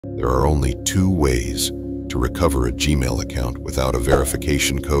There are only two ways to recover a Gmail account without a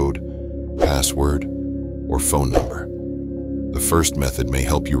verification code, password, or phone number. The first method may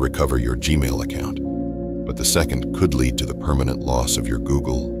help you recover your Gmail account, but the second could lead to the permanent loss of your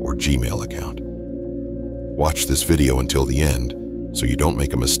Google or Gmail account. Watch this video until the end so you don't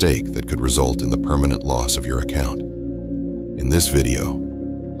make a mistake that could result in the permanent loss of your account. In this video,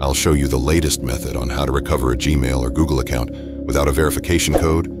 I'll show you the latest method on how to recover a Gmail or Google account without a verification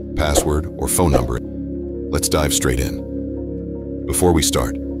code, password, or phone number. Let's dive straight in. Before we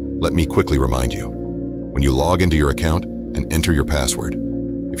start, let me quickly remind you, when you log into your account and enter your password,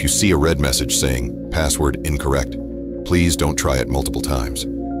 if you see a red message saying password incorrect, please don't try it multiple times.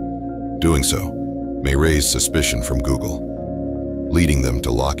 Doing so may raise suspicion from Google, leading them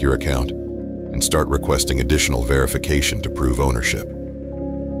to lock your account and start requesting additional verification to prove ownership.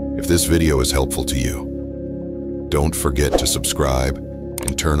 If this video is helpful to you, don't forget to subscribe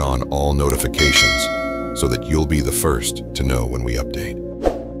and turn on all notifications so that you'll be the first to know when we update.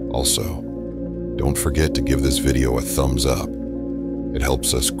 Also, don't forget to give this video a thumbs up. It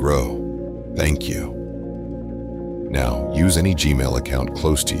helps us grow. Thank you. Now, use any Gmail account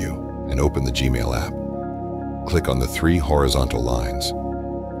close to you and open the Gmail app. Click on the three horizontal lines,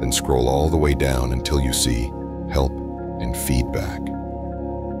 then scroll all the way down until you see Help and Feedback.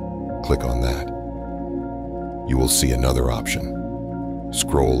 Click on that. You will see another option.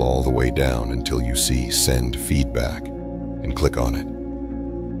 Scroll all the way down until you see Send Feedback and click on it.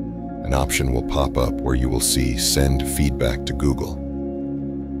 An option will pop up where you will see Send Feedback to Google.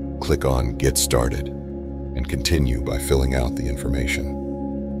 Click on Get Started and continue by filling out the information.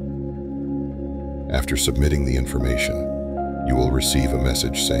 After submitting the information, you will receive a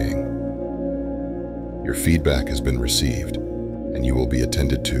message saying, "Your feedback has been received and you will be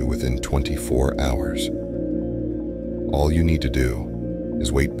attended to within 24 hours. All you need to do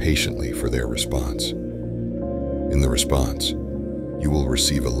is wait patiently for their response. In the response, you will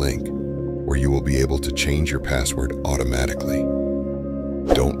receive a link where you will be able to change your password automatically.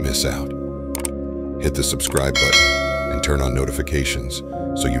 Don't miss out. Hit the subscribe button and turn on notifications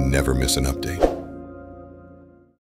so you never miss an update.